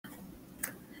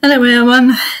Hello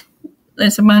everyone,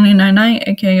 it's Monday Night,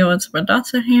 aka Elizabeth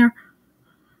Dawson here.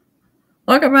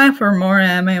 Welcome back for more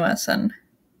anime lesson.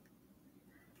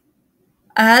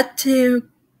 I had to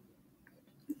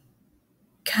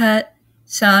cut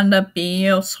some of the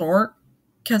video short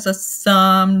because of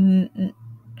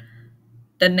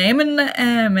the name of the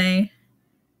anime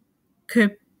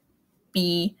could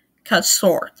be cut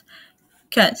short.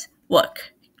 Cause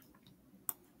look,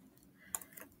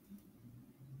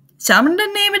 some of the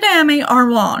name of the anime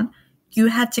are long. You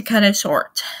had to cut it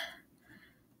short.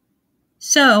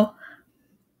 So,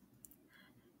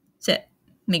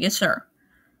 make it sure.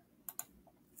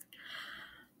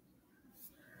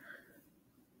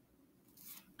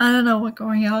 I don't know what's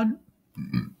going on.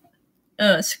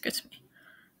 Excuse me.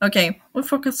 Okay, we'll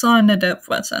focus on the depth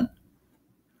lesson.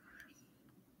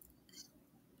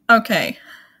 Okay.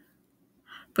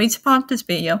 Please pause this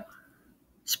video.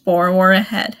 Spoiler word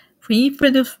ahead. Please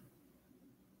finish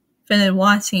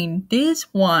watching this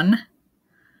one,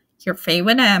 your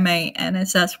favorite anime, and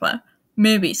etc.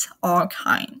 Movies, all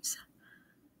kinds.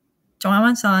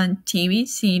 Dramas on TV,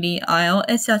 CD, IL,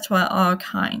 etc. all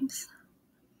kinds.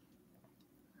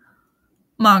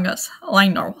 Mangas,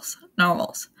 light novels,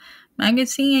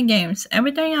 magazine and games,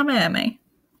 everything of anime.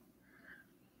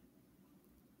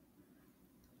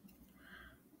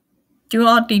 Do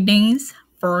all the things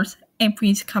first, and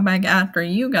please come back after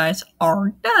you guys are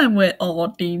done with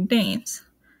all the things.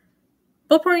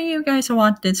 Before you guys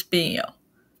watch this video,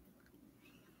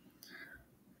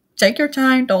 take your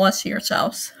time to listen to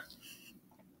yourselves.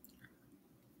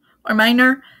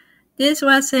 Reminder, this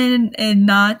lesson is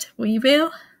not review.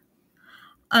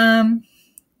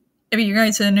 If you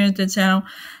guys are new to the channel,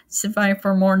 subscribe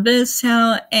for more of this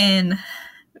channel and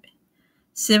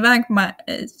subscribe my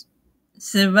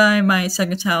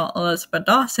second channel, Elizabeth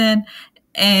Dawson.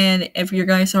 And if you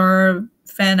guys are a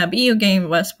fan of video game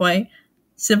Let's Play,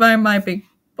 subscribe my big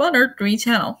brother 3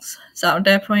 channels. Sound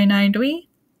Definitely 93,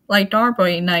 Like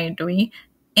Darboy 93,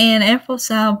 and Apple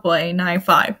Soundboy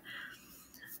 95.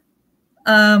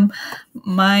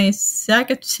 My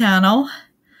second channel,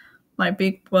 my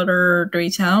big brother 3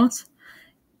 channels,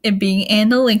 it being in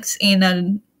the links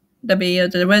in the video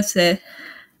to the website.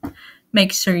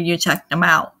 Make sure you check them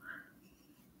out.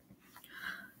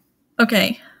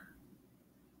 Okay.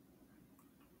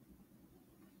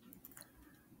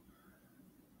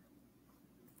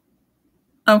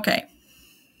 Okay.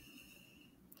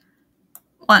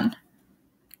 1.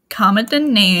 Comment the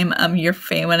name of your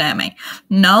favorite anime.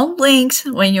 No links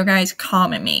when you guys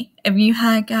comment me. If you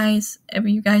guys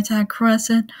had a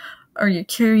question or you're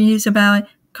curious about it,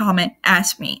 comment,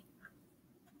 ask me.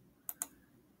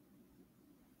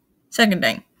 Second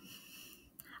thing,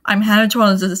 I'm having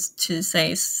trouble to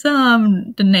say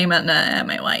the name of the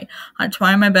anime. Like, I'm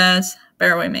trying my best.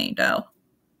 Bear with me though.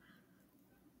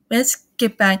 Let's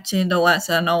get back to the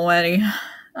lesson already.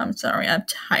 I'm sorry, I'm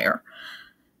tired.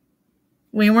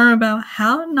 We were about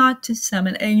how not to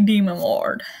summon a demon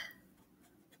lord.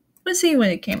 Let's see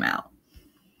when it came out.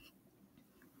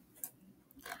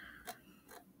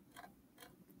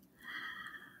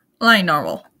 Light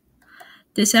novel.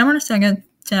 December 2nd,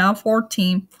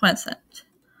 2014, present.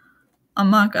 A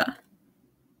manga.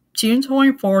 June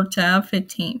 24,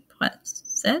 2015,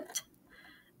 present.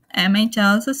 Anime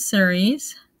tells a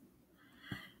series.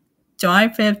 July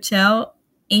 5th,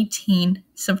 2018,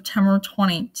 September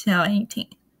 20, 2018.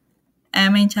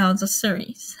 Anime tells a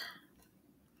series.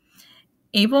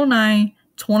 April 9,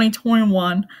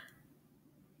 2021,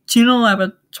 June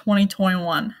 11,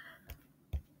 2021.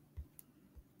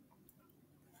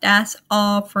 That's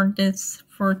all for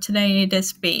today,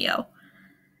 this video.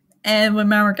 And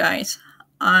remember guys,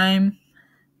 I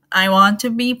want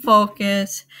to be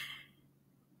focused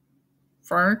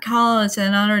for college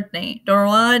and other things. There are a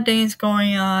lot of things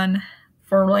going on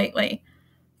for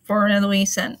the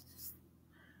recent.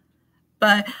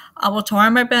 But I will try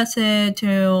my best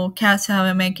to catch up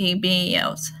and make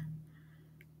videos.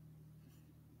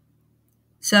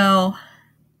 So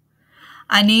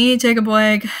I need to take a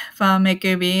break from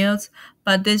making videos,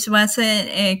 but this lesson,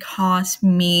 it cost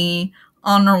me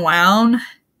underwhelmed,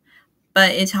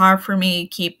 but it's hard for me to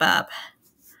keep up.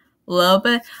 A little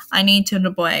bit, I need to take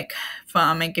a break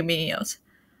from making videos.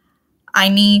 I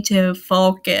need to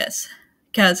focus,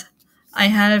 because I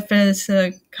had to finish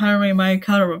coloring my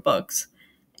color books,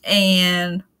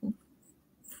 and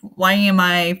writing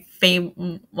my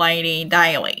favorite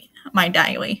diary. My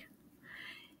diary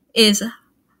is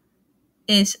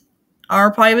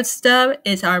our private stuff,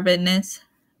 is our business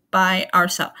by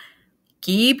ourselves.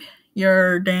 Keep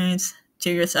your things to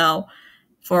yourself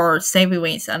for safety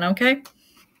reasons, okay?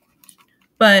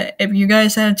 But if you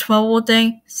guys have trouble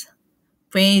things,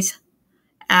 please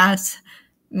ask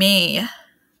me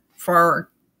for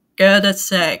goodness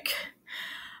sake.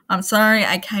 I'm sorry,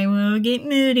 I kind of get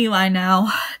moody right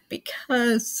now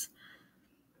because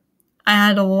I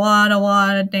had a lot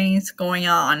of things going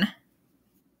on.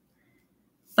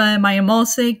 But my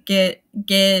emotions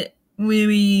get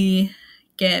really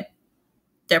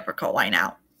difficult right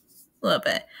now. A little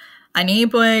bit. I need a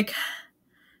break,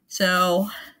 so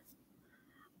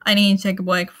I need to take a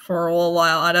break for a little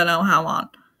while. I don't know how long.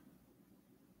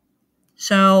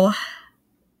 So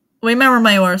remember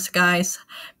my words, guys.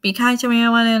 Be kind to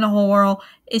anyone in the whole world.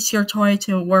 It's your choice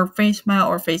to wear face mask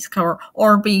or face cover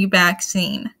or be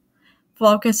vaccinated.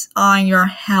 Focus on your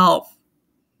health.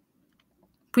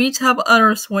 Please help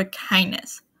others with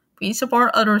kindness. Please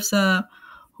support others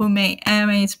who make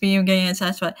animes, video games,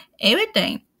 etc.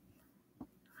 Everything.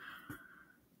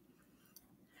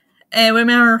 And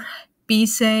remember, be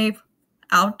safe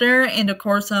out there in the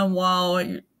course of while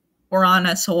we're on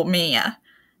social media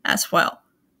as well.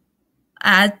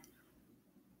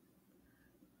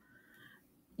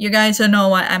 You guys don't know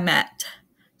what I meant.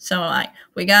 So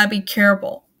we gotta be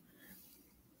careful.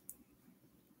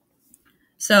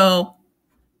 So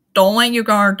don't let your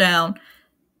guard down.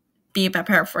 Be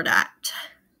prepared for that.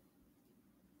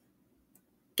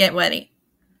 Get ready.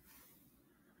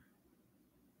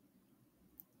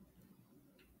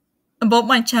 About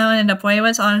my channel and the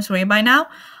playlist on its way by now,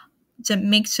 so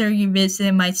make sure you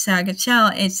visit my second channel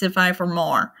and subscribe for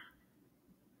more.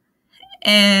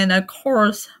 And of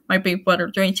course, my Big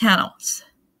Brother 3 channels.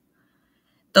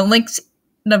 The links,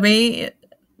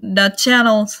 the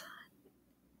channels,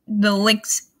 the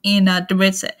links in the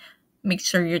description. Make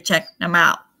sure you check them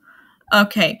out.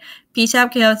 Okay, peace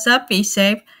out, kids up, be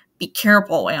safe, be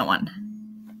careful, everyone.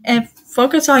 And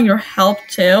focus on your health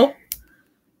too.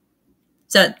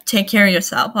 So take care of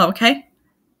yourself, okay?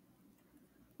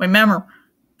 Remember,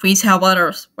 please help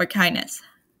others with kindness.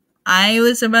 I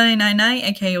was Elizabeth99,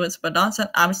 aka Elizabeth Dawson.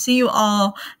 I will see you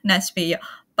all next video.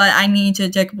 But I need to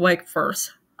take a break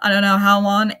first. I don't know how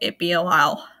long, it'll be a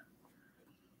while.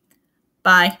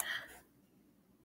 Bye.